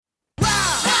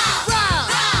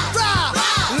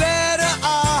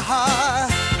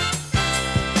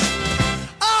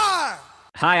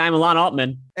Hi, I'm Alon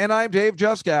Altman. And I'm Dave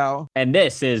Juskow. And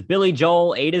this is Billy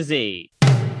Joel A to Z.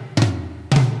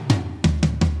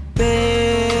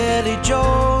 Billy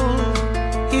Joel,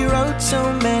 he wrote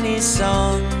so many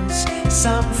songs,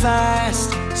 some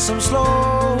fast, some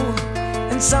slow,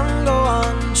 and some go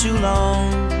on too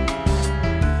long.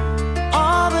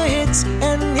 All the hits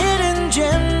and hidden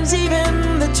gems,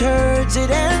 even the turds,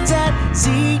 it ends at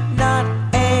Z,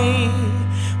 not A,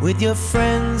 with your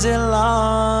friends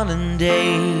Alon and Dave.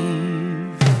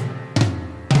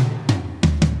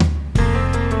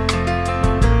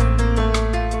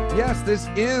 Yes, this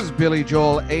is Billy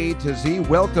Joel A to Z.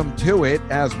 Welcome to it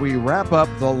as we wrap up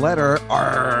the letter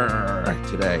R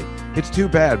today. It's too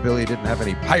bad Billy didn't have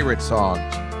any pirate songs,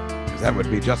 because that would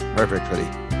be just perfect for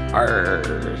the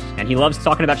R's. And he loves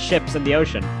talking about ships in the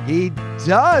ocean. He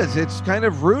does. It's kind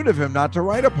of rude of him not to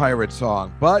write a pirate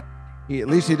song, but at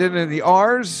least he did it in the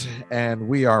R's, and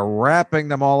we are wrapping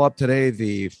them all up today,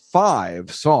 the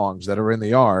 5 songs that are in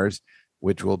the R's,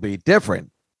 which will be different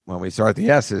when we start the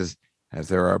S's, as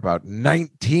there are about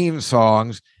 19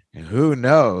 songs, and who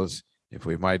knows if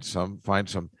we might find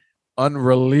some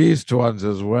unreleased ones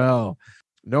as well.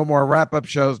 No more wrap-up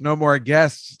shows, no more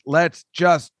guests. Let's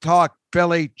just talk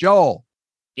Billy Joel.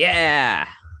 Yeah.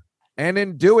 And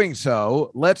in doing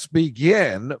so, let's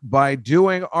begin by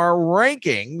doing our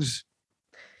rankings.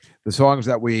 The songs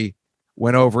that we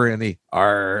went over in the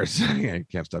R's. I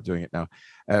can't stop doing it now.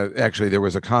 Actually, there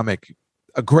was a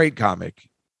great comic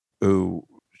who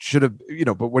should have,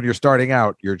 but when you're starting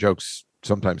out, your jokes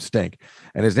sometimes stink.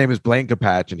 And his name is Blaine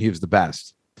Capatch, and he was the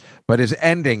best. But his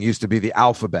ending used to be the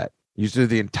alphabet. He used to do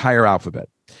the entire alphabet.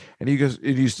 And it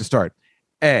used to start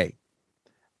a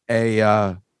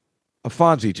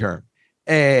Fonzie term,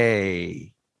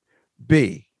 A,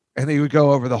 B. And then he would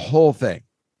go over the whole thing.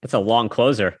 That's a long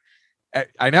closer.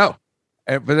 I know.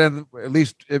 But then, at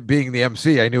least being the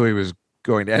MC, I knew he was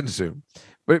going to end soon.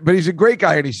 But he's a great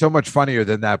guy, and he's so much funnier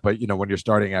than that. But, when you're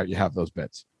starting out, you have those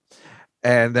bits.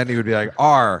 And then he would be like,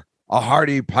 R, a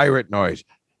hearty pirate noise.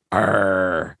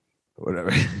 R,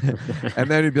 whatever. And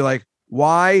then he'd be like,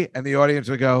 why? And the audience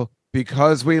would go,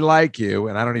 because we like you.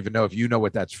 And I don't even know if you know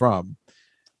what that's from.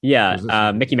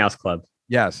 Yeah, Mickey Mouse Club.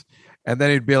 Yes. And then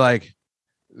he'd be like,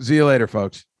 see you later,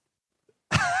 folks.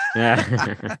 Yeah.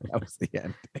 That was the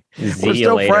end. We're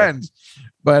still friends.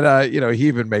 But, he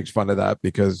even makes fun of that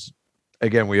because,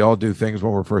 again, we all do things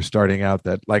when we're first starting out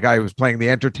that, like I was playing the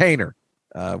entertainer,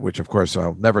 which, of course,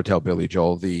 I'll never tell Billy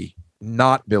Joel, the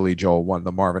not Billy Joel one,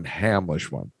 the Marvin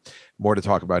Hamlish one. More to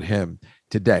talk about him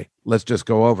today. Let's just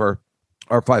go over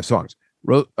our 5 songs.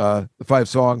 The 5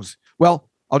 songs, well,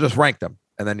 I'll just rank them,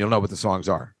 and then you'll know what the songs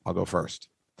are. I'll go first.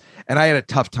 And I had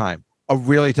a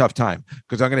really tough time,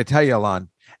 because I'm going to tell you, Alon,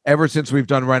 ever since we've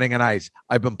done Running on Ice,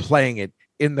 I've been playing it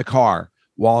in the car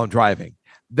while I'm driving.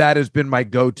 That has been my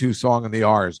go-to song in the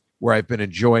R's, where I've been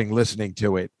enjoying listening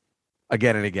to it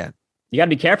again and again. You got to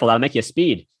be careful. That'll make you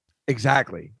speed.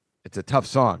 Exactly. It's a tough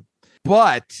song.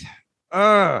 But,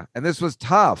 and this was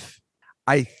tough,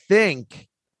 I think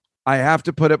I have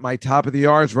to put at my top of the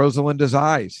R's Rosalinda's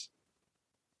Eyes.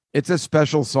 It's a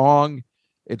special song.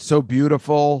 It's so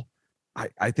beautiful.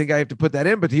 I think I have to put that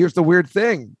in. But here's the weird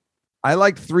thing. I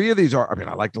liked 3 of these. I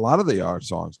liked a lot of the R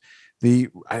songs.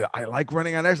 I like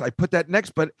Running on Ice. I put that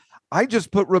next, but I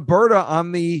just put Roberta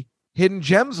on the Hidden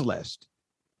Gems list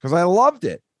because I loved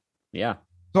it. Yeah.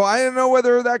 So I don't know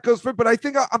whether that goes for, but I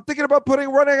think I'm thinking about putting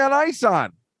Running on Ice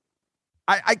on.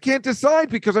 I can't decide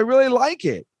because I really like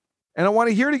it and I want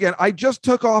to hear it again. I just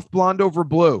took off Blonde Over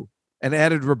Blue and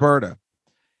added Roberta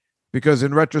because,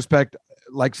 in retrospect,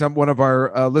 like one of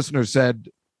our listeners said,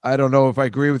 I don't know if I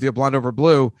agree with you, Blonde Over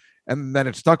Blue, and then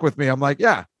it stuck with me. I'm like,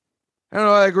 yeah. I don't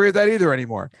know I agree with that either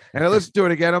anymore. And I listened to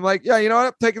it again. I'm like, yeah, you know what?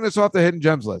 I'm taking this off the Hidden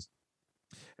Gems list.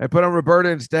 I put on Roberta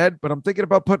instead, but I'm thinking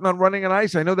about putting on Running on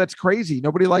Ice. I know that's crazy.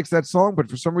 Nobody likes that song, but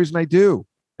for some reason I do.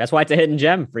 That's why it's a hidden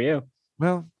gem for you.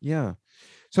 Well, yeah.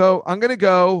 So I'm going to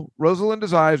go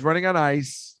Rosalinda's Eyes, Running on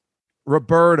Ice,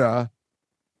 Roberta.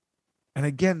 And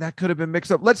again, that could have been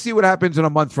mixed up. Let's see what happens in a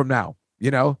month from now,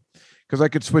 because I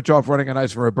could switch off Running on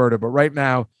Ice from Roberta. But right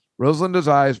now, Rosalinda's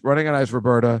Eyes, Running on Ice,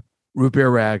 Roberta, Root Beer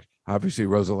Rag, obviously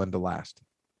Rosalinda last.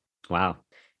 Wow.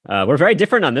 We're very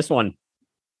different on this one.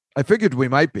 I figured we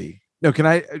might be. No,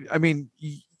 I mean,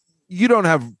 you don't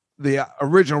have the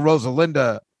original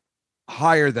Rosalinda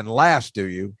higher than last, do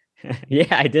you? Yeah,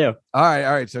 I do. All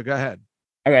right. So go ahead.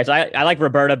 Okay, so I like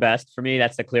Roberta best. For me,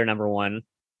 that's the clear number 1.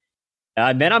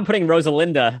 Then I'm putting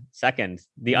Rosalinda second,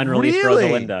 the unreleased Really?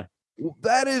 Rosalinda.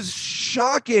 That is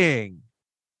shocking.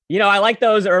 I like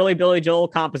those early Billy Joel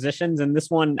compositions, and this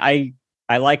one, I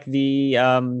I like the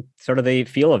sort of the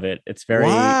feel of it. It's very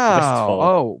wow. wistful.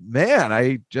 Oh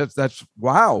man, that's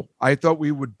wow. I thought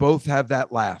we would both have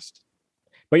that last.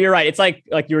 But you're right. It's like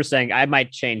you were saying, I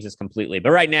might change this completely.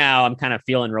 But right now, I'm kind of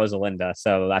feeling Rosalinda,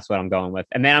 so that's what I'm going with.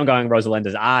 And then I'm going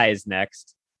Rosalinda's Eyes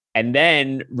next, and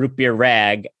then Root Beer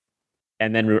Rag,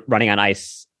 and then Running on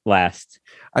Ice last.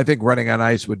 I think Running on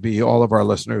Ice would be all of our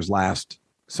listeners' last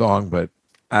song, but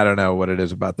I don't know what it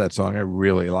is about that song. I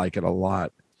really like it a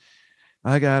lot.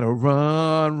 I gotta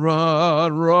run.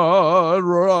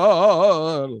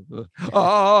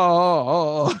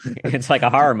 Oh, It's like a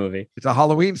horror movie. It's a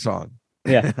Halloween song.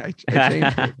 Yeah. I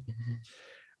changed it.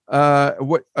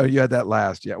 What? Oh, you had that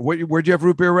last. Yeah. Where'd you have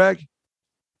Root Beer Rag?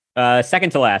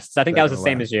 Second to last. So I think that was the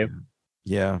same last, as you.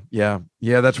 Yeah.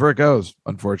 That's where it goes.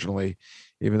 Unfortunately,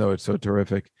 even though it's so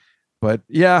terrific. But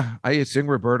yeah, I sing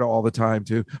Roberta all the time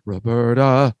too.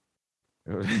 Roberta.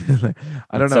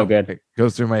 I don't know. So good. It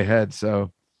goes through my head.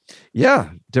 So yeah,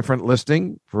 different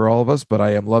listing for all of us, but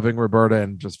I am loving Roberta,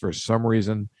 and just for some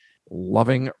reason,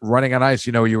 loving Running on Ice.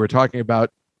 You were talking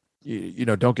about,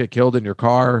 don't get killed in your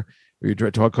car,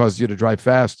 or cause you to drive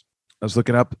fast. I was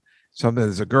looking up something.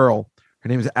 There's a girl. Her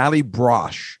name is Ali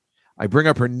Brosh. I bring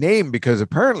up her name because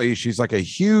apparently she's like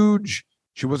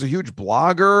she was a huge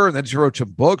blogger, and then she wrote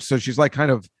some books. So she's like kind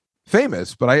of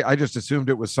famous, but I just assumed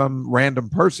it was some random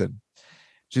person.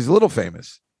 She's a little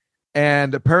famous.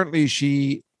 And apparently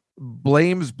she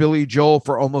blames Billy Joel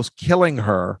for almost killing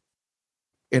her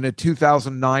in a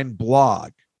 2009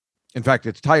 blog. In fact,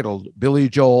 it's titled Billy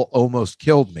Joel Almost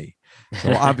Killed Me.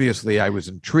 So obviously I was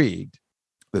intrigued.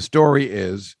 The story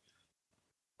is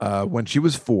when she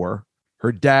was 4,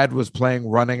 her dad was playing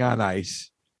Running on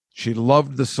Ice. She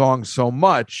loved the song so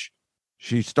much,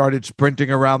 she started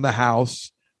sprinting around the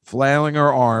house, flailing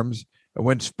her arms, and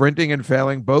when sprinting and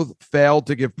failing both failed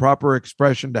to give proper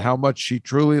expression to how much she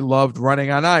truly loved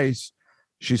Running on Ice,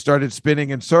 she started spinning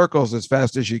in circles as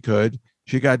fast as she could.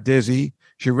 She got dizzy.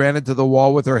 She ran into the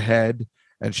wall with her head,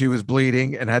 and she was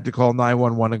bleeding and had to call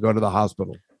 911 and go to the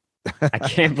hospital. I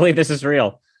can't believe this is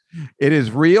real. It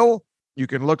is real. You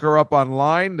can look her up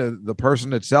online. The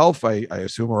person itself, I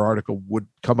assume her article would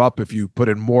come up if you put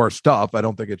in more stuff. I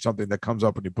don't think it's something that comes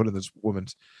up when you put in this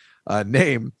woman's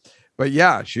name. But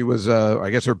yeah, she was, I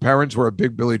guess her parents were a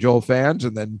big Billy Joel fans,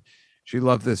 and then she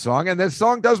loved this song. And this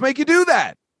song does make you do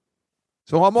that.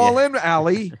 So I'm all in,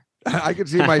 Allie. I could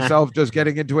see myself just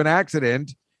getting into an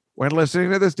accident when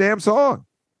listening to this damn song.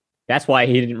 That's why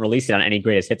he didn't release it on any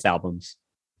greatest hits albums.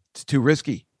 It's too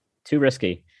risky. Too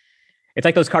risky. It's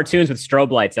like those cartoons with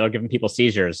strobe lights that'll give people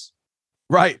seizures.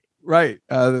 Right.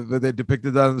 They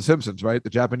depicted that on The Simpsons, right? The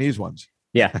Japanese ones.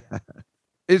 Yeah.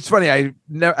 It's funny. I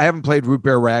haven't played Root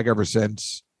Beer Rag ever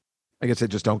since. I guess I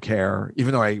just don't care,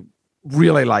 even though I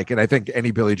really like it. I think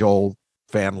any Billy Joel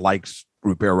fan likes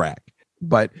Root Beer Rag.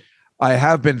 But I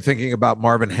have been thinking about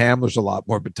Marvin Hamlisch a lot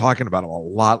more, been talking about him a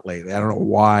lot lately. I don't know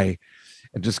why.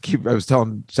 And I was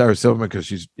telling Sarah Silverman, because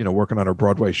she's, working on her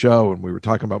Broadway show, and we were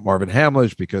talking about Marvin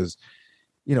Hamlisch because,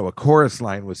 a chorus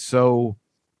line was so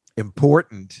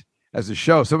important as a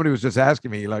show. Somebody was just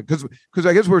asking me, like, because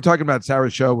I guess we were talking about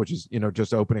Sarah's show, which is,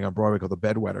 just opening on Broadway, called The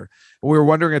Bedwetter. And we were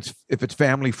wondering if it's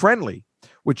family friendly,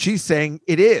 which she's saying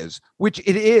it is, which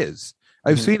it is.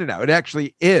 I've seen it now. It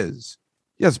actually is.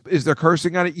 Yes. Is there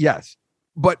cursing on it? Yes.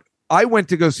 But I went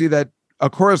to go see a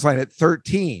chorus line at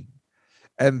 13.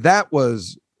 And that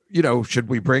was, should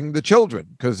we bring the children?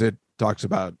 Because it talks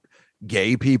about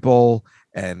gay people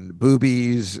and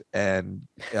boobies and,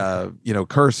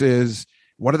 curses.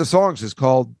 One of the songs is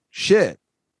called Shit.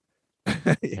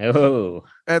 Oh.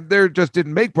 And there just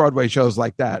didn't make Broadway shows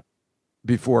like that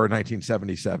before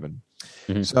 1977.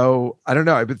 Mm-hmm. So I don't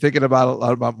know. I've been thinking about a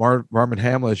lot about Marvin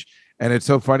Hamlisch, and it's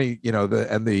so funny,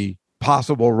 the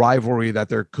possible rivalry that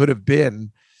there could have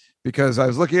been, because I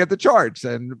was looking at the charts,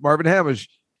 and Marvin Hamlisch,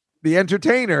 The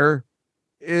Entertainer,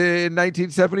 in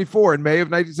 1974, in May of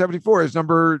 1974, is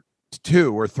number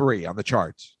 2 or 3 on the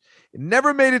charts. It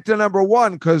never made it to number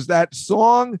 1 because that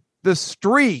song, The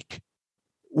Streak,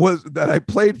 was that I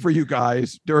played for you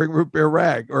guys during Root Beer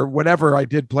Rag, or whatever I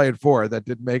did play it for, that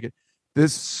didn't make it.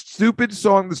 This stupid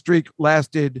song, The Streak,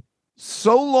 lasted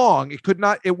so long.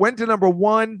 It went to number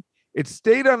 1. It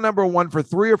stayed on number 1 for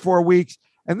 3 or 4 weeks.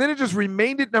 And then it just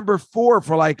remained at number 4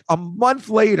 for like a month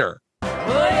later.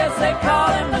 Well, yes, they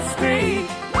call him The Streak.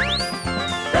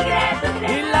 Look at that.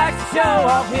 He likes to show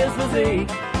off his physique.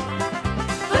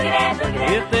 Look at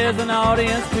that. If there's an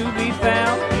audience to be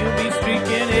found, he'll be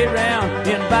streaking it round,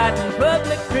 inviting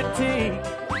public critique.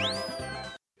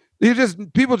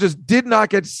 People just did not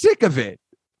get sick of it.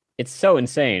 It's so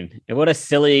insane. And what a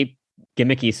silly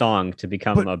gimmicky song to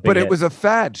become a big but it hit. was a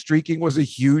fad. Streaking was a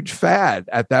huge fad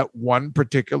at that one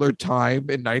particular time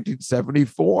in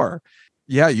 1974.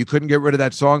 Yeah, you couldn't get rid of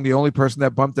that song. The only person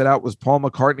that bumped it out was Paul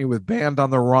McCartney with Band on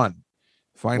the Run.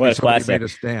 What Finally, a somebody classic. made a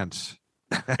stance.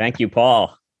 Thank you,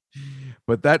 Paul.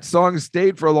 But that song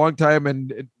stayed for a long time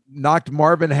and it knocked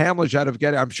Marvin Hamlish out of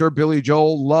getting. I'm sure Billy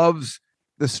Joel loves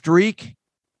the streak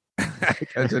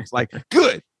because it's like,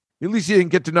 good. At least he didn't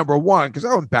get to number one, because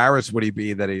how embarrassed would he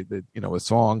be that a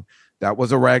song that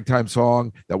was a ragtime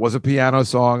song, that was a piano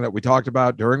song that we talked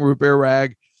about during Root Beer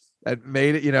Rag, that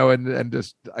made it, and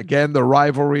just again the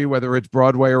rivalry, whether it's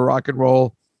Broadway or rock and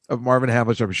roll, of Marvin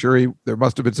Hamlish. I'm sure there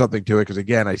must have been something to it, because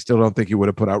again, I still don't think he would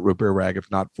have put out Root Beer Rag if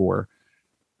not for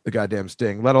the goddamn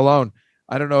Sting. Let alone,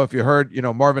 I don't know if you heard,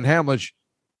 Marvin Hamlish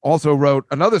also wrote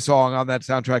another song on that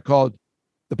soundtrack called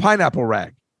 "The Pineapple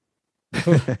Rag."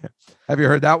 Have you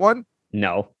heard that one?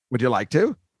 No. Would you like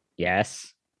to?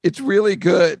 Yes. It's really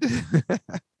good.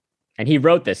 And he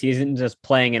wrote this. He isn't just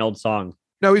playing an old song.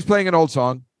 No, he's playing an old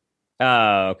song.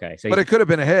 Oh, okay. So but it could have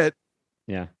been a hit.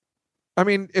 Yeah. I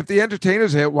mean, if the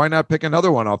Entertainers hit, why not pick another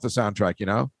one off the soundtrack,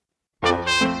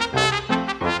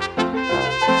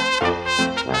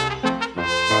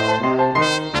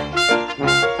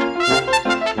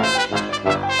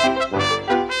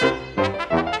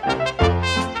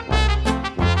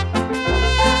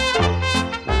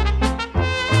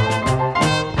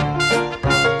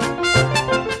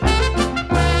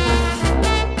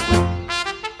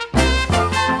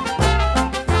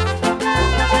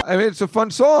 I mean, it's a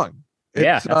fun song.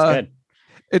 That's good.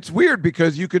 It's weird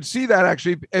because you could see that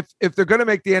actually, if they're going to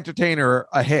make The Entertainer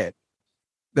a hit,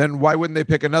 then why wouldn't they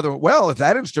pick another one? Well, if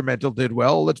that instrumental did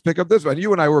well, let's pick up this one.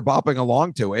 You and I were bopping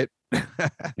along to it.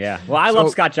 Yeah. Well, I love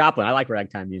Scott Joplin. I like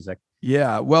ragtime music.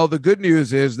 Yeah. Well, the good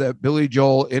news is that Billy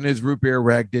Joel in his Root Beer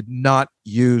Rag did not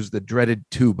use the dreaded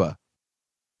tuba.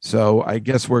 So I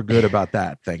guess we're good about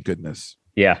that. Thank goodness.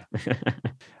 Yeah.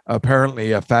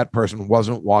 Apparently a fat person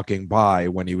wasn't walking by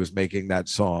when he was making that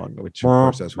song, which of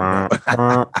course, as we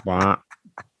know.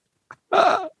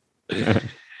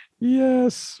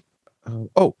 Yes.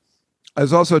 I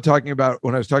was also talking about,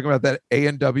 when I was talking about that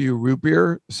A&W Root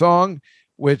Beer song,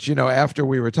 which, after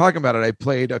we were talking about it, I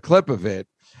played a clip of it.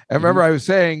 I remember I was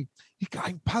saying,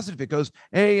 I'm positive it goes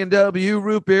A&W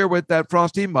Root Beer with that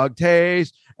frosty mug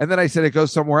taste. And then I said it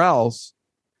goes somewhere else,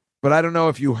 but I don't know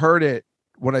if you heard it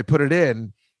when I put it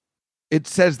in. It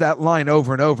says that line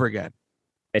over and over again.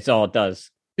 It's all it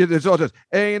does. It's all just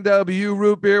A&W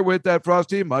Root Beer with that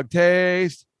frosty mug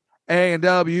taste.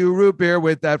 A&W Root Beer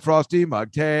with that frosty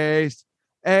mug taste.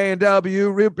 A&W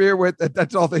Root Beer with that.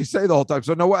 That's all they say the whole time.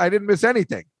 So no, I didn't miss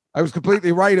anything. I was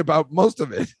completely right about most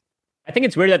of it. I think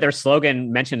it's weird that their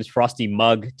slogan mentions frosty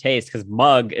mug taste, because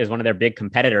Mug is one of their big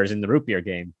competitors in the root beer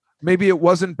game. Maybe it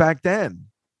wasn't back then.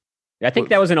 I think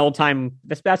that was an old time.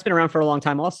 That's been around for a long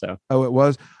time also. Oh, it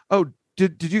was. Oh,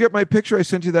 did you get my picture? I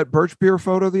sent you that Birch Beer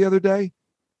photo the other day.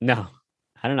 No,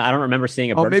 I don't know. I don't remember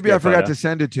seeing a Birch maybe Beer I forgot photo. to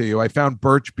send it to you. I found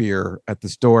Birch Beer at the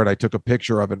store and I took a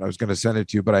picture of it and I was going to send it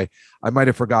to you, but I might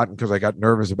have forgotten because I got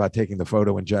nervous about taking the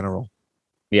photo in general.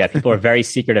 Yeah, people are very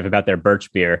secretive about their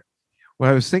Birch Beer.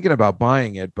 Well, I was thinking about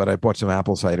buying it, but I bought some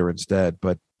apple cider instead.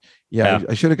 But yeah.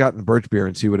 I should have gotten Birch Beer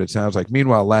and see what it sounds like.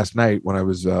 Meanwhile, last night when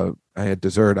I had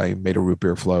dessert, I made a root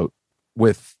beer float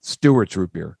with Stewart's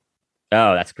root beer.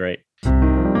 Oh, that's great.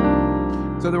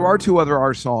 So there are two other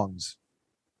R songs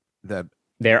that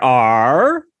there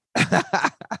are.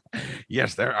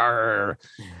 Yes, there are.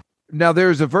 Now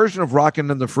there's a version of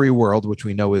Rockin' in the Free World, which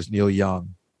we know is Neil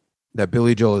Young, that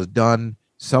Billy Joel has done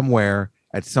somewhere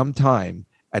at some time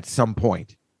at some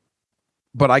point,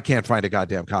 but I can't find a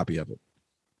goddamn copy of it.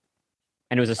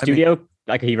 And it was a studio,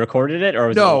 like he recorded it, or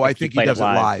was no? It like I think he does it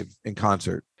live in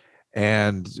concert,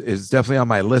 and is definitely on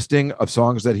my listing of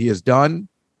songs that he has done.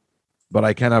 But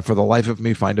I cannot, for the life of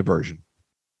me, find a version.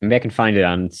 Maybe I can find it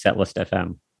on Setlist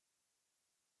FM.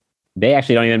 They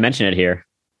actually don't even mention it here.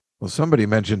 Well, somebody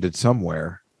mentioned it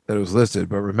somewhere that it was listed,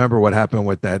 but remember what happened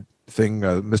with that thing,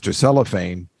 Mr.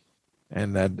 Cellophane,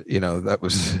 and that that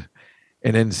was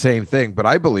an insane thing. But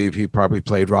I believe he probably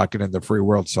played Rockin' in the Free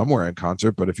World somewhere in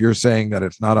concert. But if you're saying that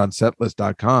it's not on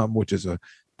setlist.com, which is a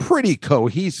pretty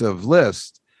cohesive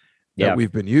list that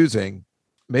we've been using,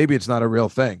 maybe it's not a real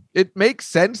thing. It makes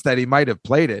sense that he might have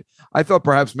played it. I thought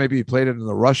perhaps maybe he played it in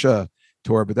the Russia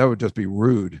tour, but that would just be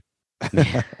rude.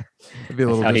 Yeah. It'd be a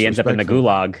little how he ends up in the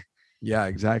gulag. Yeah,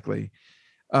 exactly.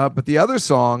 But the other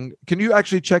song, can you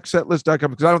actually check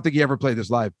setlist.com? Because I don't think he ever played this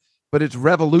live, but it's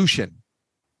Revolution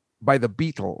by the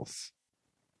Beatles.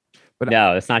 But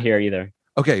no, it's not here either.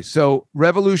 Okay, so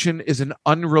Revolution is an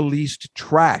unreleased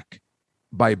track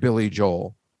by Billy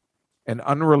Joel. an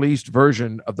unreleased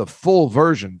version of the full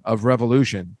version of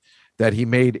Revolution that he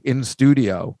made in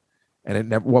studio. And it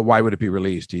never, well, why would it be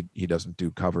released? He doesn't do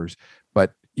covers.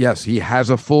 But yes, he has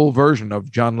a full version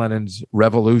of John Lennon's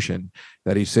Revolution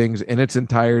that he sings in its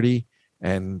entirety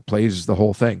and plays the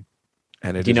whole thing.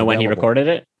 And do you know when he recorded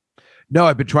it? No,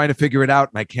 I've been trying to figure it out,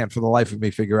 and I can't for the life of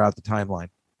me figure out the timeline.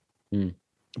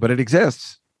 But it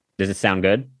exists. Does it sound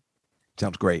good?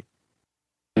 Sounds great.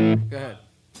 Go ahead.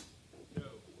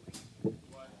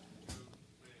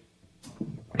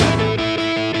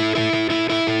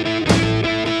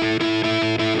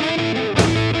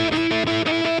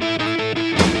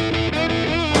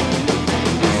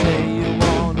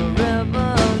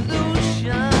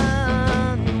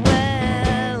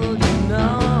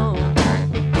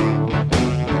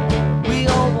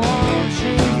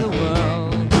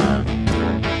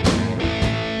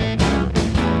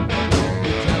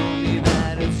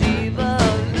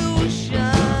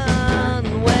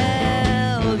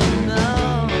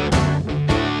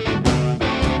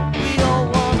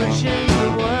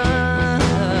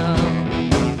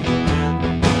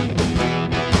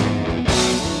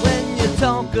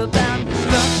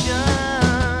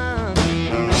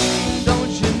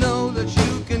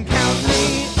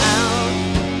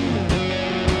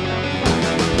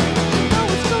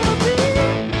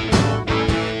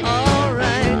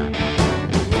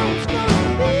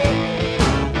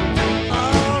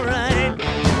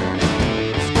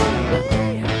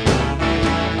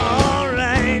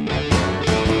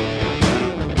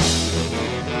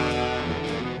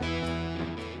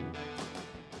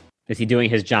 Is he doing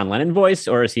his John Lennon voice,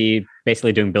 or is he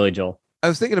basically doing Billy Joel? I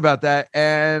was thinking about that,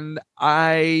 and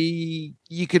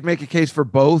you could make a case for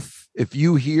both. If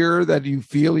you hear that you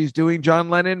feel he's doing John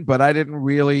Lennon, but I didn't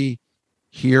really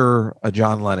hear a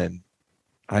John Lennon.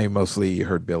 I mostly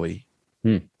heard Billy,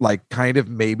 like kind of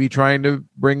maybe trying to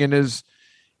bring in his,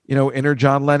 inner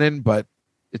John Lennon, but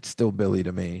it's still Billy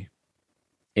to me.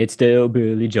 It's still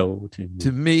Billy Joel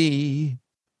to me.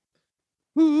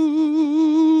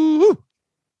 Ooh.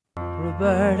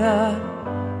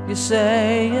 Roberta, you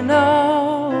say you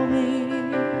know me.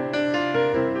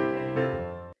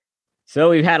 So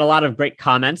we've had a lot of great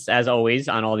comments, as always,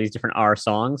 on all these different R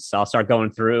songs. So I'll start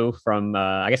going through from,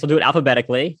 I guess I'll do it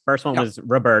alphabetically. First one was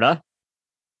Roberta.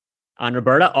 On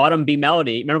Roberta, Autumn B.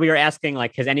 Melody. Remember we were asking,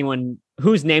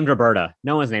 who's named Roberta?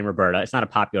 No one's named Roberta. It's not a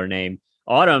popular name.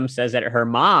 Autumn says that her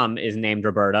mom is named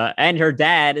Roberta and her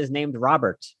dad is named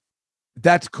Robert.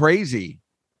 That's crazy.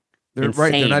 They're Insane.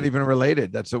 right. They're not even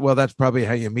related. That's probably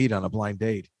how you meet on a blind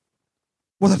date.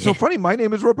 Well, that's so funny. My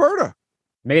name is Roberta.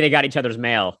 Maybe they got each other's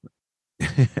mail.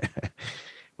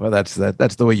 Well, that's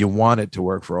the way you want it to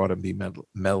work for Autumn B.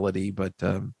 Melody, but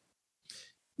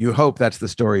you hope that's the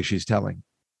story she's telling.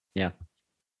 Yeah.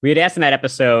 We had asked in that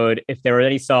episode if there were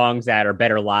any songs that are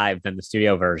better live than the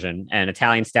studio version. And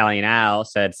Italian Stallion Al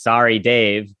said, sorry,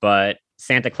 Dave, but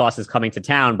Santa Claus is Coming to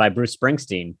Town by Bruce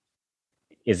Springsteen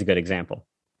is a good example.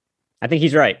 I think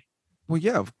he's right. Well,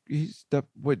 yeah,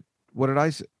 what did I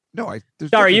say? No,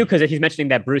 sorry, you, because he's mentioning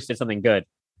that Bruce did something good.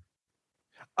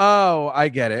 Oh, I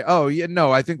get it. Oh, yeah,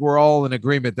 no, I think we're all in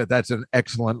agreement that that's an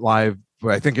excellent live.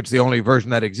 I think it's the only version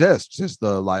that exists. Is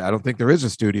the live. I don't think there is a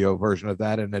studio version of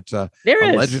that, and it's a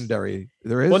legendary.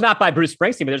 There is. Well, not by Bruce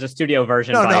Springsteen, but there's a studio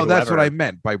version. No, that's what I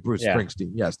meant by Bruce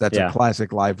Springsteen. Yes, that's a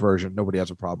classic live version. Nobody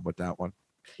has a problem with that one.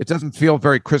 It doesn't feel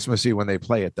very Christmassy when they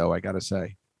play it, though. I got to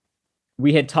say.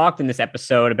 We had talked in this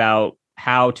episode about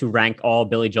how to rank all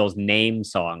Billy Joel's name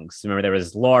songs. Remember, there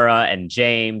was Laura and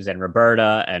James and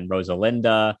Roberta and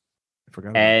Rosalinda.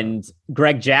 And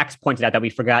Greg Jacks pointed out that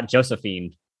we forgot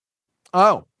Josephine.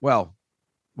 Oh, well,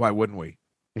 why wouldn't we?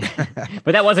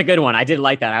 But that was a good one. I did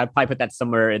like that. I would probably put that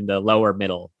somewhere in the lower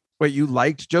middle. Wait, you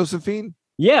liked Josephine?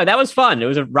 Yeah, that was fun. It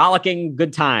was a rollicking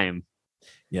good time.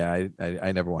 Yeah,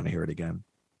 I never want to hear it again.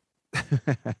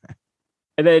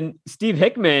 And then Steve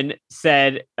Hickman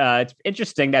said, it's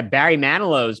interesting that Barry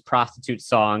Manilow's prostitute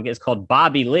song is called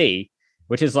Bobby Lee,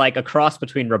 which is like a cross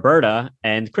between Roberta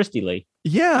and Christy Lee.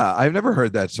 Yeah, I've never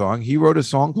heard that song. He wrote a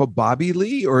song called Bobby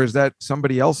Lee, or is that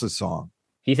somebody else's song?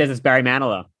 He says it's Barry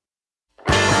Manilow.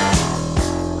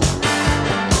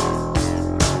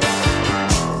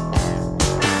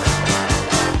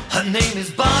 Her name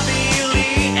is Bobby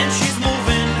Lee, and she's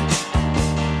moving.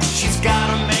 She's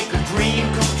gotta make a dream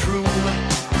come true.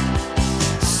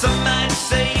 Some might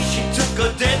say she took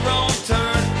a dead wrong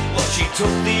turn, but she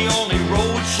took the only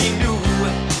road she knew.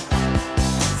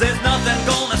 There's nothing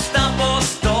gonna stop or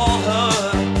stall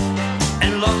her,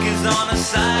 and luck is on her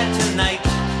side tonight.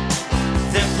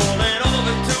 They're pulling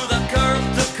over to the curb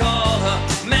to call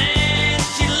her. Man,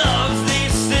 she loves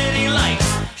these city lights.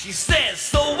 She says,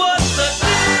 so what's the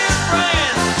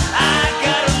difference? I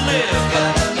gotta live,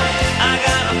 I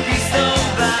gotta be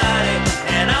somebody,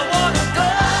 and I wanna go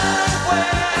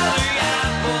where the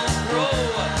apples grow,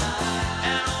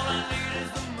 and all I need is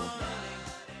the money.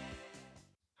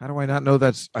 How do I not know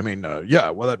that's? I mean, yeah,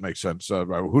 well, that makes sense.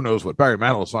 Who knows what Barry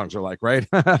Manilow songs are like, right?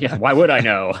 Yeah, why would I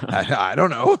know? I don't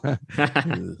know.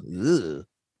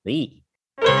 Lee.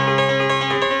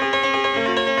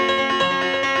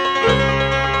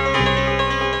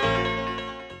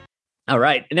 All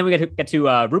right, and then we get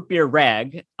to Root Beer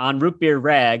Rag. On Root Beer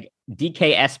Rag,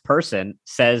 DKS Person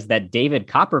says that David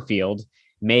Copperfield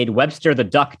made Webster the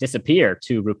Duck disappear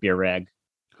to Root Beer Rag.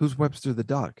 Who's Webster the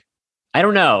Duck? I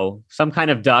don't know, some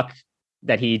kind of duck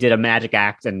that he did a magic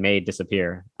act and made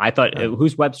disappear. I thought,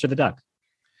 who's Webster the Duck?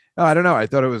 Oh, I don't know. I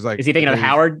thought it was like. Is he thinking of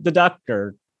Howard the Duck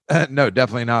or? No,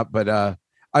 definitely not. But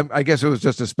I guess it was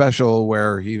just a special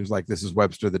where he was like, "This is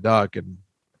Webster the Duck," and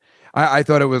I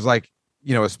thought it was like,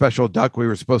 you know, a special duck we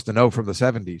were supposed to know from the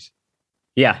 70s.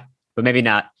 Yeah, but maybe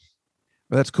not.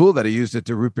 But that's cool that he used it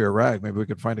to Root Beer Rag. Maybe we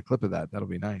could find a clip of that. That'll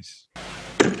be nice.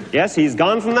 Yes, he's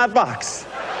gone from that box.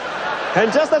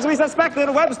 And just as we suspected,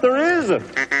 Webster is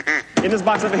in this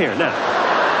box over here. Now.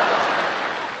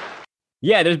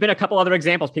 Yeah, there's been a couple other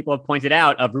examples people have pointed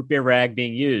out of Root Beer Rag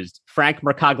being used. Frank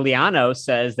Mercogliano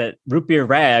says that Root Beer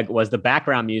Rag was the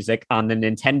background music on the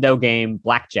Nintendo game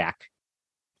Blackjack.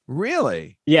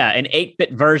 Really? Yeah, an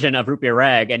 8-bit version of Root Beer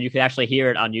Rag, and you could actually hear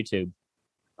it on YouTube.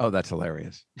 Oh, that's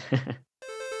hilarious.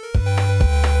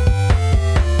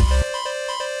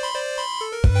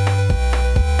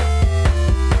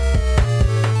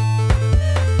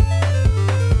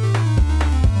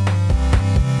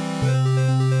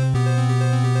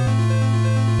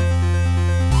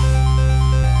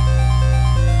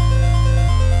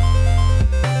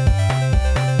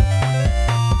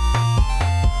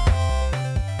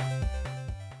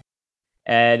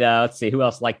 And let's see, who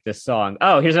else liked this song?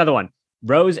 Oh, here's another one.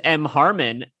 Rose M.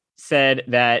 Harmon said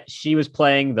that she was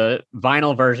playing the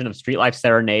vinyl version of Street Life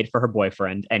Serenade for her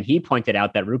boyfriend, and he pointed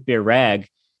out that Root Beer Rag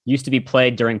used to be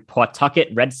played during Pawtucket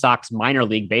Red Sox minor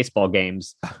league baseball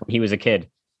games when he was a kid.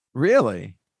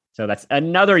 Really? So that's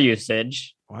another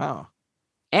usage. Wow.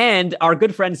 And our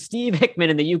good friend Steve Hickman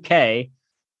in the UK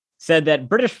said that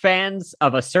British fans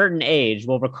of a certain age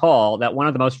will recall that one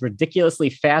of the most ridiculously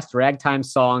fast ragtime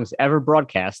songs ever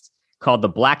broadcast, called The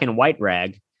Black and White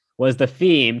Rag, was the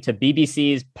theme to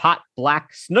BBC's Pot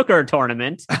Black Snooker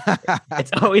Tournament.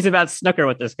 It's always about snooker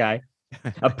with this guy.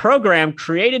 A program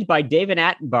created by David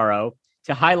Attenborough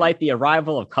to highlight the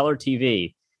arrival of color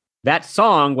TV. That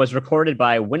song was recorded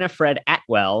by Winifred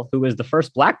Atwell, who was the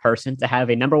first Black person to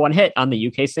have a #1 hit on the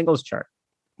UK singles chart.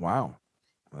 Wow.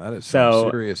 That is some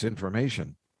serious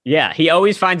information. Yeah, he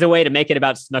always finds a way to make it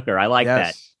about snooker. I like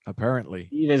that. Apparently.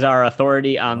 He is our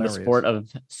authority on the sport of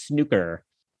snooker.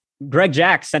 Greg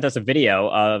Jacks sent us a video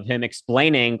of him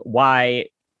explaining why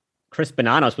Chris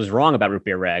Bonanos was wrong about Root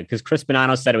Beer Rag, because Chris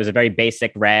Bonanos said it was a very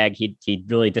basic rag. He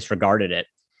really disregarded it.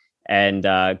 And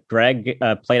Greg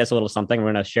played us a little something.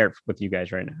 We're going to share it with you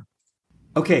guys right now.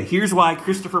 Okay, here's why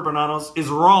Christopher Bonanos is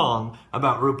wrong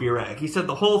about Root Beer Rag. He said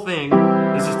the whole thing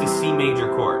is just a C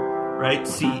major chord, right?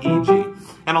 C, E, G.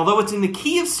 And although it's in the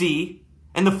key of C,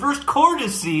 and the first chord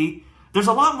is C, there's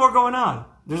a lot more going on.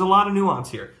 There's a lot of nuance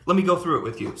here. Let me go through it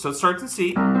with you. So it starts in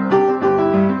C, but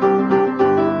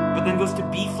then goes to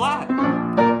B flat,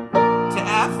 to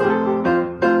F,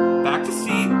 back to C,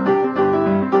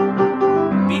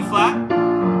 B flat,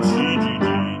 G, G, G,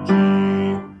 G.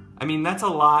 I mean, that's a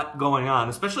lot going on,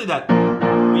 especially that B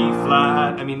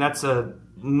flat. I mean, that's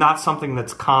not something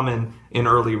that's common in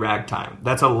early ragtime.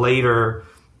 That's a later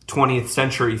 20th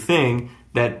century thing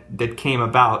that came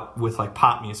about with like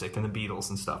pop music and the Beatles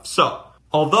and stuff. So,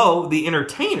 although The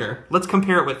Entertainer, let's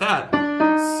compare it with that.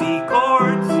 C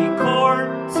chord, C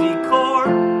chord, C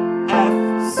chord,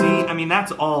 F, C. I mean,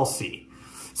 that's all C.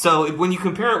 So when you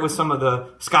compare it with some of the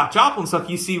Scott Joplin stuff,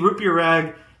 you see Root Beer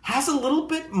Rag has a little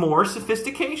bit more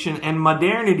sophistication and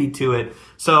modernity to it.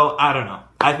 So, I don't know.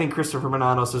 I think Christopher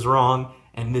Bonanos is wrong,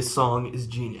 and this song is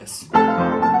genius.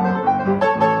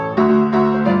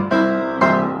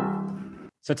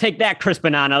 So take that, Chris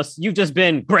Bonanos. You've just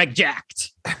been Greg Jacked.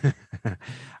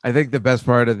 I think the best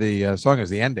part of the song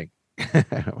is the ending.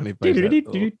 When he plays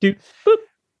that.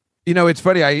 You know, it's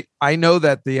funny. I know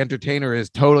that The Entertainer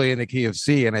is totally in the key of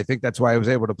C, and I think that's why I was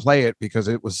able to play it, because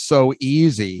it was so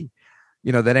easy,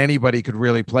 you know, that anybody could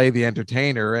really play The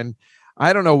Entertainer. And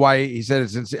I don't know why he said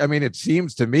it's in C. I mean, it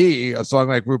seems to me a song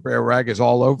like Root Beer Rag is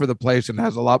all over the place and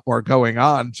has a lot more going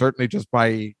on, certainly just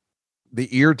by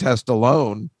the ear test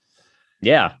alone.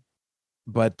 Yeah.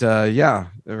 But yeah,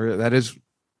 that is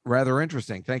Rather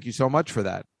interesting. Thank you so much for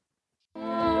that.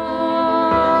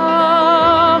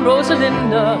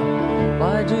 Rosalinda,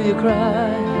 why do you cry?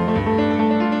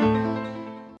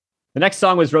 The next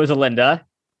song was Rosalinda.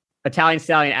 Italian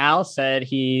Stallion Al said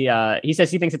he says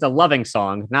he thinks it's a loving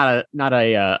song, not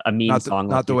a mean song.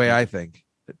 Not the way I think.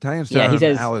 Italian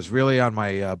Stallion Al is really on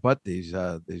my butt these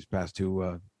past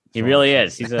two. He really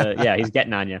is. He's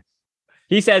getting on you.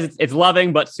 He says it's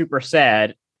loving but super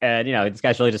sad, and this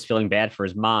guy's really just feeling bad for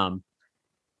his mom.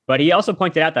 But he also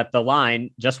pointed out that the line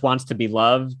 "just wants to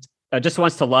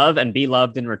love and be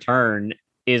loved in return"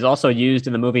 is also used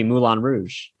in the movie Moulin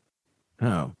Rouge.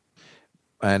 Oh.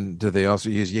 And do they also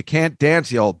use "you can't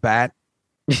dance, you old bat"?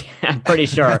 I'm pretty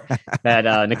sure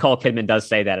that Nicole Kidman does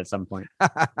say that at some point.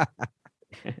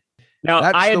 Now,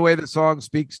 that's the way the song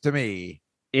speaks to me.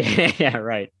 Yeah,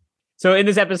 right. So in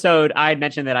this episode, I had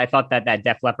mentioned that I thought that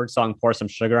Def Leppard song "Pour Some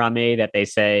Sugar on Me," that they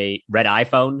say "red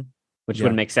iPhone," which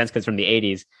wouldn't make sense because from the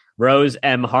 80s. Rose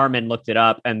M. Harmon looked it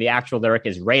up, and the actual lyric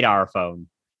is "radar phone."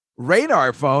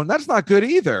 Radar phone? That's not good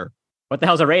either. What the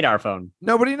hell's a radar phone?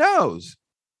 Nobody knows.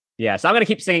 Yeah, so I'm going to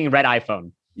keep singing "Red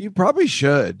iPhone." You probably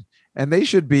should. And they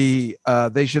should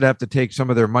have to take some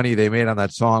of their money they made on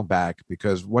that song back,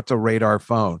 because what's a radar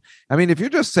phone? I mean, if you're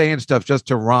just saying stuff just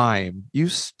to rhyme, you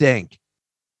stink.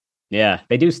 Yeah,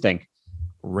 they do stink.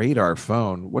 Radar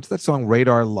phone. What's that song?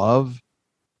 Radar Love?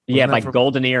 Yeah, by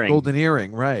Golden Earring. Golden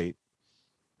Earring, right.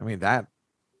 I mean, that's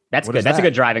good. That's a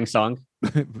good driving song.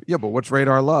 Yeah, but what's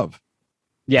Radar Love?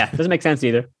 Yeah, doesn't make sense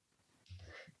either.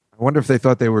 I wonder if they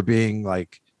thought they were being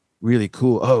like really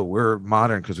cool. Oh, we're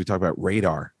modern because we talk about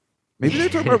radar. Maybe they're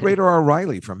talking about Radar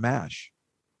O'Reilly from MASH.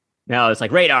 No, it's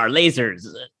like radar, lasers.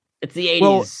 It's the 80s.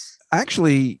 Well,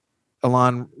 actually,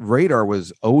 Alon, Radar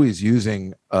was always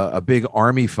using a big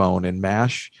army phone in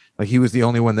MASH. Like he was the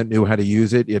only one that knew how to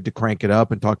use it. You had to crank it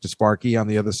up and talk to Sparky on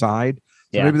the other side.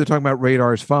 So maybe they're talking about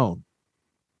Radar's phone.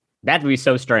 That'd be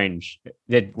so strange.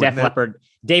 The Def Leppard,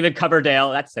 David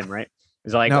Coverdale, that's him, right?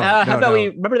 He's like, how about we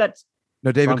remember that?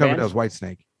 No, David Coverdale's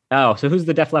Whitesnake. Oh, so who's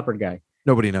the Def Leppard guy?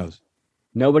 Nobody knows.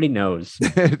 Nobody knows.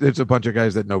 There's a bunch of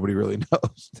guys that nobody really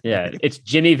knows. Yeah, it's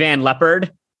Jimmy Van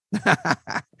Leppard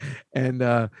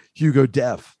and Hugo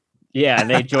Def. Yeah, and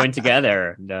they joined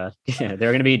together. And, they're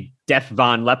going to be Def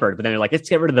Von Leppard, but then they're like, let's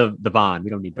get rid of the Von. We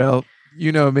don't need that. Well,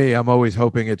 you know me. I'm always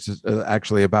hoping it's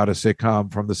actually about a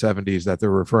sitcom from the 70s that they're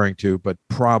referring to, but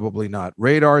probably not.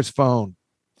 Radar's phone.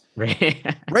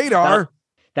 Radar.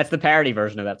 That's the parody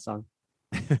version of that song.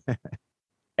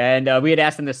 And we had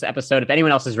asked in this episode if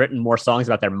anyone else has written more songs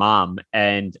about their mom.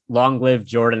 And Long Live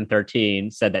Jordan 13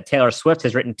 said that Taylor Swift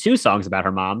has written 2 songs about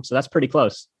her mom. So that's pretty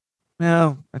close.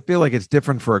 Well, I feel like it's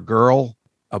different for a girl.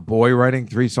 A boy writing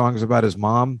 3 songs about his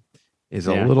mom is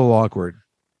a little awkward.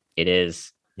 It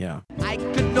is. Yeah. I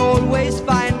can always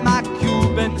find my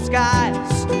Cuban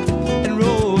skies in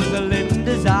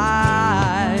Rosalinda's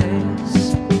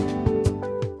eyes.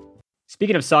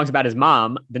 Speaking of songs about his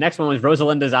mom, the next one was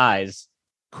Rosalinda's Eyes.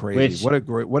 Crazy. What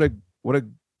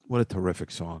a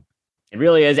terrific song. It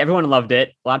really is. Everyone loved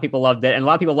it. A lot of people loved it. And a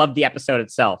lot of people loved the episode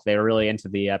itself. They were really into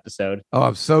the episode. Oh,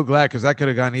 I'm so glad, because that could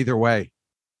have gone either way.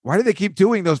 Why do they keep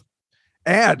doing those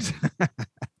ads?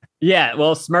 Yeah,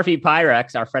 well, Smurfy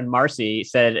Pyrex, our friend Marcy,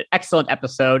 said, excellent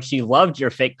episode. She loved your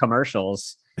fake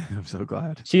commercials. I'm so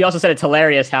glad. She also said it's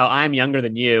hilarious how I'm younger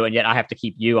than you, and yet I have to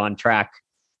keep you on track.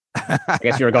 I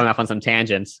guess you were going off on some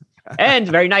tangents. And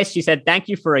very nice. She said, thank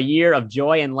you for a year of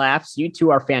joy and laughs. You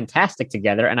two are fantastic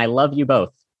together, and I love you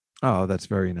both. Oh, that's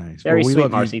very nice. Very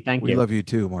sweet, Marcy. Thank you. We love you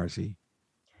too, Marcy.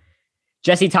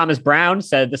 Jesse Thomas Brown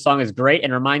said the song is great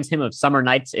and reminds him of summer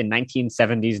nights in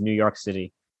 1970s New York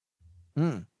City.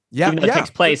 Yeah, even though it takes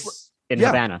place in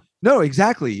Havana. No,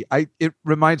 exactly. It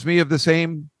reminds me of the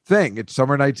same thing. It's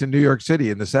summer nights in New York City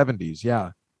in the 70s.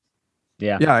 Yeah.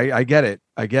 I get it.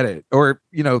 Or,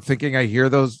 thinking I hear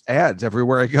those ads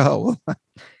everywhere I go.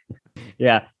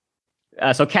 Yeah.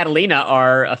 So Catalina,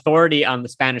 our authority on the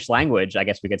Spanish language, I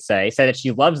guess we could say, said that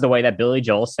she loves the way that Billy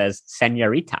Joel says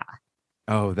señorita.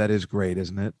 Oh, that is great,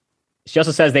 isn't it? She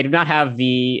also says they do not have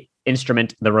the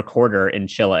instrument, the recorder, in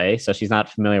Chile, so she's not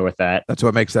familiar with that. That's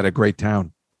what makes that a great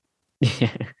town.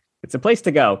 It's a place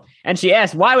to go. And she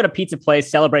asked, why would a pizza place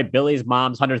celebrate Billy's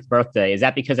mom's 100th birthday? Is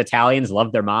that because Italians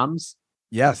love their moms?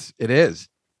 Yes, it is.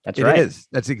 That's right. It is.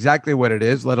 That's exactly what it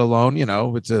is, let alone,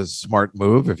 it's a smart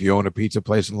move if you own a pizza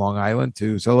place in Long Island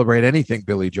to celebrate anything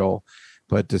Billy Joel,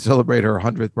 but to celebrate her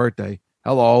 100th birthday.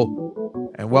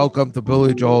 Hello, and welcome to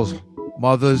Billy Joel's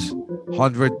mother's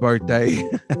 100th birthday.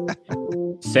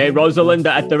 Say Rosalinda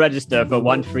at the register for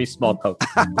 1 free small Coke.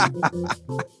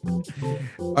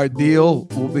 Our deal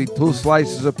will be 2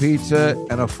 slices of pizza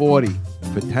and a 40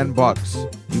 for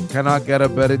 $10. You cannot get a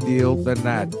better deal than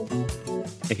that.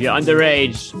 If you're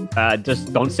underage,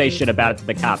 just don't say shit about it to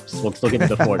the cops. We'll still give you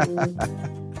the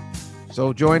 40.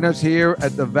 So join us here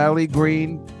at the Valley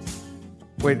Green.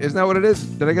 Wait, isn't that what it is?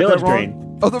 Did I get Village that wrong?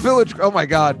 Green. Oh, the Village. Oh my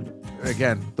God.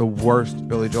 Again, the worst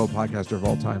Billy Joel podcaster of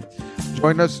all time.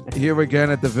 Join us here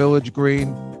again at the Village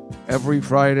Green every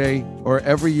Friday or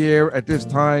every year at this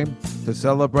time to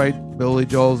celebrate Billy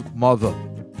Joel's mother.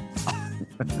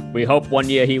 We hope one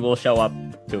year he will show up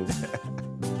too.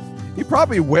 He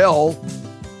probably will.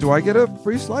 Do I get a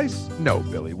free slice? No,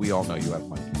 Billy. We all know you have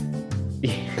money.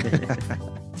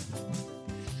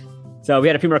 So we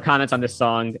had a few more comments on this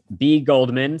song. B.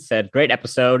 Goldman said, great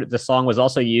episode. The song was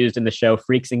also used in the show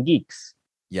Freaks and Geeks.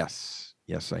 Yes.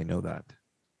 Yes, I know that.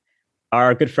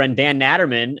 Our good friend Dan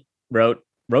Natterman wrote,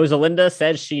 Rosalinda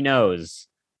says she knows.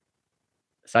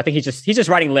 So I think he's just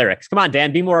writing lyrics. Come on,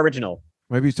 Dan, be more original.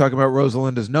 Maybe he's talking about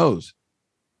Rosalinda's nose.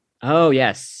 Oh,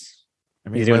 yes. I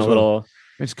mean, He's doing a little...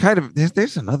 It's kind of...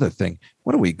 There's another thing.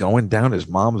 What are we, going down his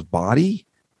mom's body?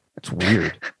 That's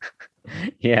weird.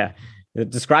 Yeah.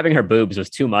 Describing her boobs was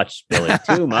too much, Billy.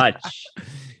 Too much.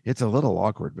 It's a little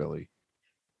awkward, Billy.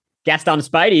 Gaston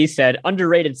Spidey said,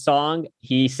 underrated song.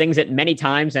 He sings it many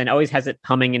times and always has it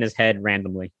humming in his head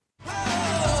randomly.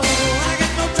 I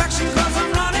get no traction 'cause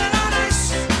I'm running on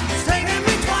ice. It's taking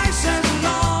me twice as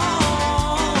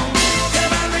long. Get a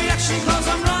bad reaction 'cause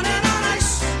I'm running on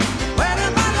ice. Where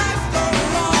did my life go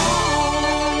wrong?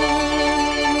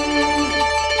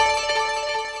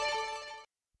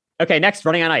 Okay, next,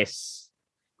 Running on Ice.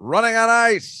 Running on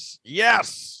Ice.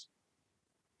 Yes.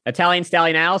 Italian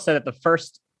Stallion Al said that the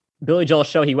first Billy Joel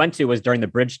show he went to was during the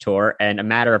Bridge Tour, and A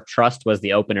Matter of Trust was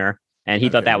the opener, and he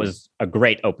thought that was a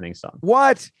great opening song.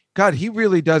 What? God, he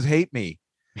really does hate me.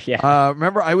 Yeah.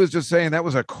 Remember, I was just saying that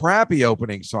was a crappy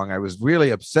opening song. I was really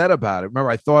upset about it.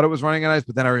 Remember, I thought it was Running on Ice,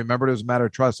 but then I remembered it was A Matter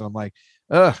of Trust, and I'm like,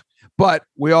 ugh. But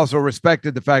we also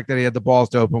respected the fact that he had the balls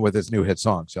to open with his new hit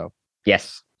song. So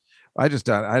Yes. I don't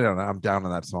know. I'm down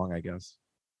on that song, I guess.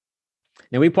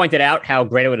 Now, we pointed out how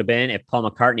great it would have been if Paul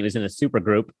McCartney was in a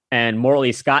supergroup, and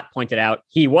Morley Scott pointed out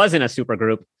he was in a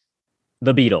supergroup,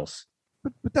 the Beatles.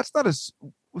 But that's not a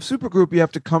supergroup. You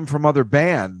have to come from other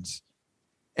bands.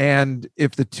 And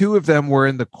if the two of them were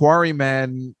in the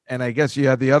Quarrymen, and I guess you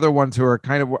have the other ones who are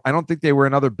kind of, I don't think they were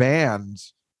in other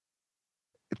bands.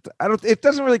 It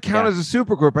doesn't really count as a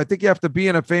supergroup. I think you have to be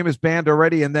in a famous band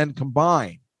already and then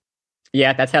combine.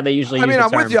 Yeah, that's how they usually use I mean, the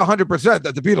I'm term. with you 100%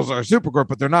 that the Beatles are a supergroup,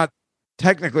 but they're not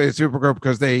technically a supergroup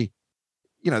because they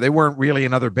weren't really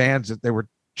in other bands, that they were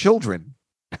children.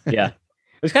 Yeah.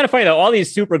 It was kind of funny, though. All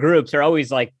these super groups are always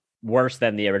like worse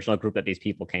than the original group that these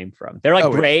people came from. They're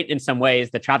like great in some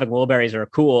ways. The Traffic Wilburys are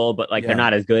cool, but like they're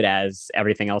not as good as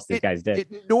everything else these guys did.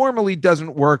 It normally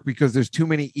doesn't work because there's too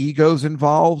many egos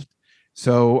involved.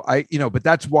 So but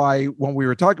that's why when we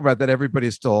were talking about that,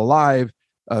 everybody's still alive.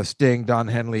 Sting, Don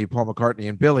Henley, Paul McCartney,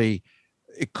 and Billy.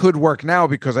 It could work now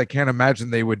because I can't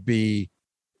imagine they would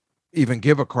even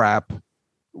give a crap.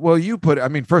 Well,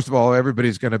 first of all,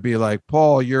 everybody's going to be like,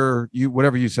 Paul, you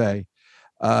whatever you say.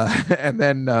 And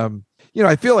then,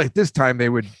 I feel like this time they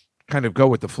would kind of go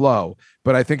with the flow.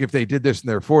 But I think if they did this in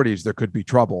their 40s, there could be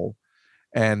trouble.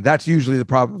 And that's usually the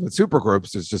problem with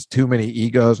supergroups. There's just too many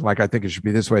egos. Like, I think it should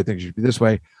be this way. I think it should be this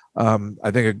way.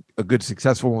 I think a good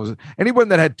successful one was anyone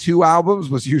that had 2 albums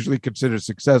was usually considered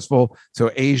successful.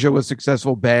 So Asia was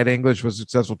successful. Bad English was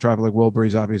successful. Traveling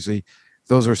Wilburys, obviously.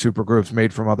 Those are supergroups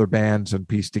made from other bands and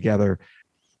pieced together.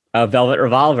 Velvet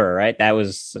Revolver, right? That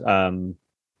was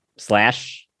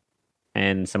Slash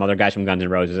and some other guys from Guns N'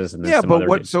 Roses. And yeah, but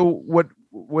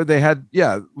what they had?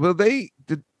 Yeah, well, they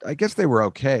did. I guess they were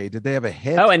okay. Did they have a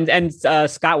hit? Oh, and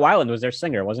Scott Weiland was their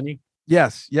singer, wasn't he?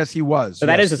 Yes, he was. So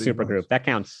that is a supergroup. That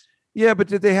counts. Yeah, but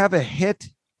did they have a hit?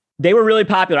 They were really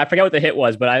popular. I forget what the hit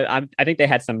was, but I think they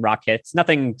had some rock hits.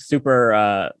 Nothing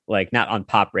super not on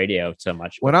pop radio so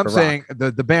much. What I'm saying,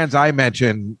 the bands I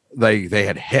mentioned, they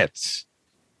had hits.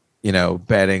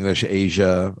 Bad English,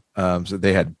 Asia. So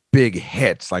they had big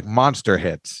hits, like monster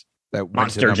hits that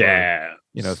Monster Jam.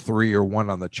 3 or 1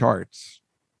 on the charts.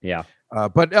 Yeah.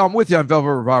 But I'm with you on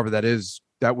Velvet Revolver.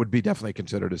 That would be definitely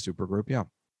considered a supergroup. Yeah.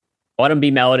 Autumn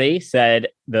B. Melody said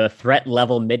the Threat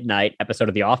Level Midnight episode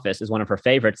of The Office is one of her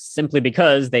favorites simply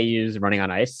because they use Running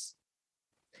on Ice.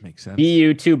 Makes sense.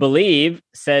 BU2 Believe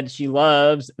said she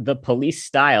loves the Police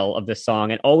style of this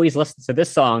song and always listens to this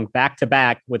song back to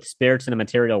back with Spirits in a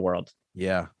Material World.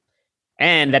 Yeah.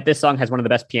 And that this song has one of the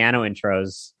best piano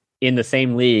intros in the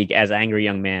same league as Angry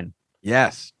Young Man.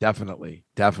 Yes, definitely.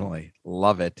 Definitely.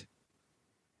 Love it.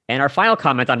 And our final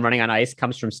comment on Running on Ice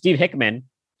comes from Steve Hickman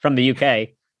from the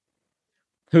UK.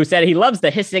 who said he loves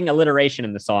the hissing alliteration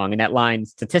in the song, and that line,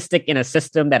 statistic in a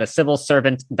system that a civil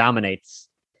servant dominates.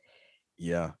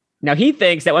 Yeah. Now, he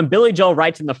thinks that when Billy Joel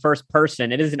writes in the first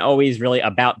person, it isn't always really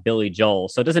about Billy Joel.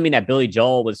 So it doesn't mean that Billy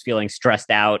Joel was feeling stressed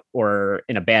out or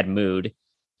in a bad mood.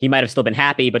 He might have still been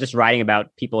happy, but just writing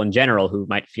about people in general who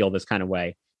might feel this kind of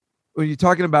way. When you're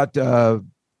talking about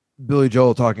Billy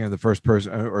Joel talking in the first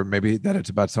person, or maybe that it's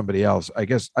about somebody else, I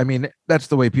guess, I mean, that's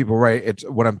the way people write. It's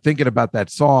when I'm thinking about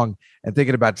that song and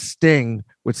thinking about Sting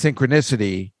with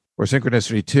Synchronicity or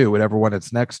Synchronicity 2, whatever one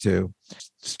it's next to.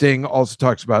 Sting also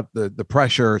talks about the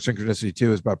pressure. Synchronicity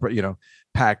 2 is about,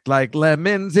 packed like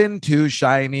lemons into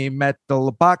shiny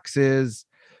metal boxes,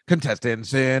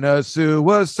 contestants in a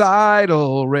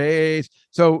suicidal race.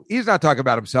 So he's not talking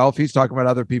about himself. He's talking about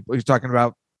other people. He's talking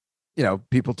about,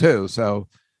 people too. So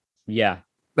yeah,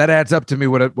 that adds up to me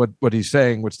what he's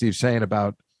saying, what Steve's saying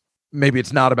about maybe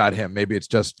it's not about him. Maybe it's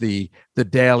just the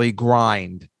daily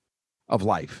grind of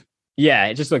life. Yeah,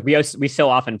 it's just like we so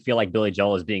often feel like Billy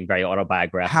Joel is being very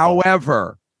autobiographical.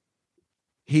 However,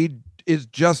 he is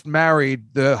just married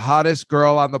the hottest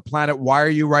girl on the planet. Why are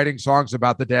you writing songs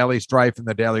about the daily strife and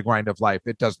the daily grind of life?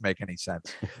 It doesn't make any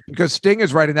sense. Because Sting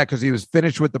is writing that because he was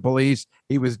finished with the police.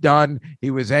 He was done. He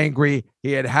was angry.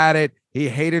 He had it. He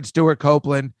hated Stuart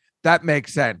Copeland. That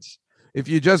makes sense. If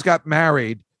you just got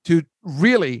married to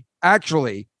really,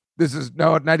 actually, this is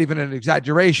not even an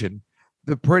exaggeration,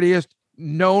 the prettiest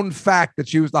known fact that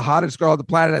she was the hottest girl on the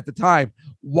planet at the time.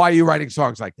 Why are you writing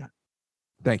songs like that?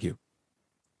 Thank you.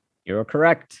 You're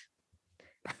correct.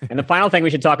 And the final thing we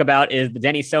should talk about is the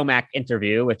Denny Somack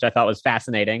interview, which I thought was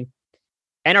fascinating.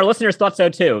 And our listeners thought so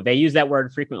too. They use that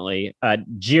word frequently.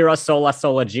 Gira sola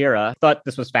sola gira. Thought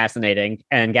this was fascinating.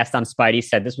 And Gaston Spidey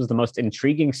said this was the most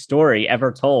intriguing story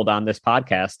ever told on this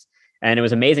podcast. And it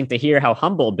was amazing to hear how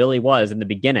humble Billy was in the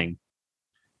beginning.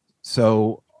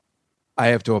 So I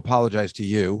have to apologize to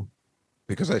you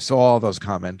because I saw all those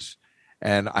comments.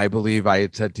 And I believe I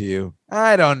had said to you,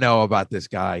 I don't know about this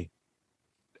guy.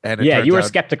 And you were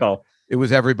skeptical. It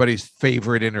was everybody's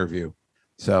favorite interview.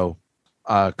 So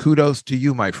kudos to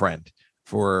you, my friend,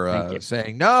 for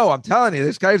saying, no, I'm telling you,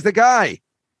 this guy's the guy.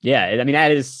 Yeah, I mean,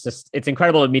 that is just, it's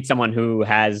incredible to meet someone who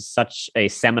has such a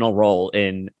seminal role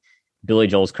in Billy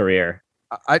Joel's career.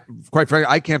 I quite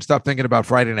frankly, I can't stop thinking about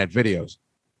Friday Night Videos.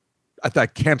 I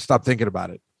can't stop thinking about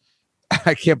it.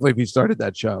 I can't believe he started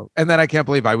that show. And then I can't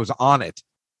believe I was on it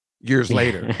years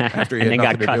later after he had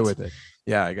nothing to do with it.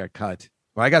 Yeah, I got cut.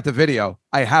 When I got the video,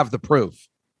 I have the proof.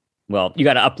 Well, you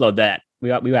got to upload that. We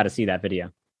got to see that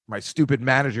video. My stupid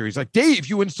manager, he's like, Dave,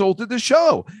 you insulted the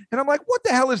show. And I'm like, what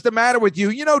the hell is the matter with you?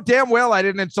 You know damn well I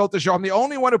didn't insult the show. I'm the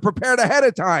only one who prepared ahead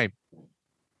of time.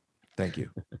 Thank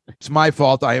you. It's my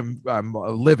fault. I'm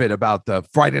livid about the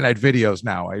Friday Night Videos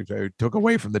now. I took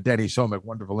away from the Denny Somack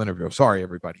wonderful interview. Sorry,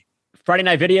 everybody. Friday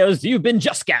Night Videos, you've been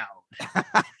just gouged.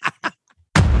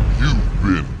 You've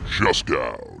been just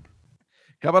gouged.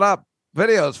 Coming up,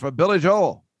 videos from Billy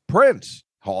Joel, Prince,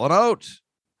 Hall & Oates.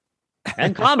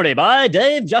 And comedy by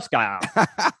Dave Juskow.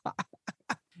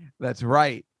 That's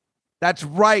right. That's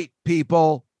right,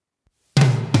 people.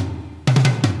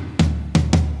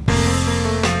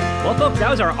 Well, folks, that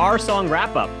was our song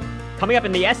wrap-up. Coming up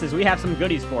in the S's, we have some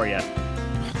goodies for you.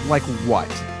 Like what?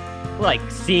 Like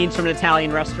scenes from an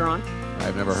Italian restaurant.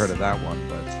 I've never heard of that one,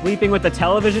 but... Sleeping with the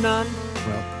television on.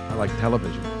 Well, I like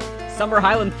television. Summer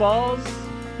Highland Falls.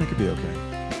 That could be okay.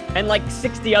 And like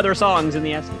 60 other songs in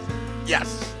the S's.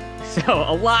 Yes. So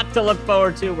a lot to look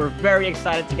forward to. We're very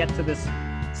excited to get to this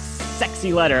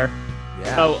sexy letter.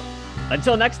 Yeah. So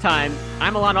until next time,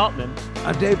 I'm Alon Altman.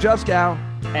 I'm Dave Juskow.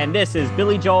 And this is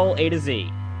Billy Joel A to Z.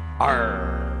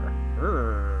 Arr.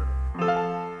 Arr.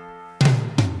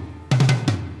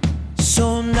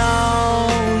 So now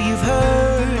you've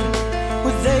heard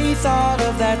what they thought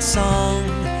of that song.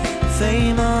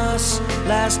 Famous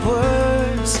last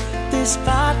words. This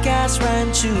podcast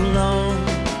ran too long.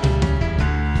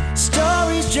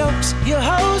 Stories, jokes, your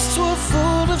hosts were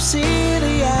full of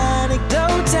silly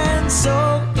anecdotes, and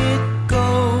so it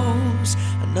goes.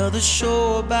 Another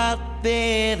show about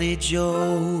Billy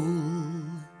Joel.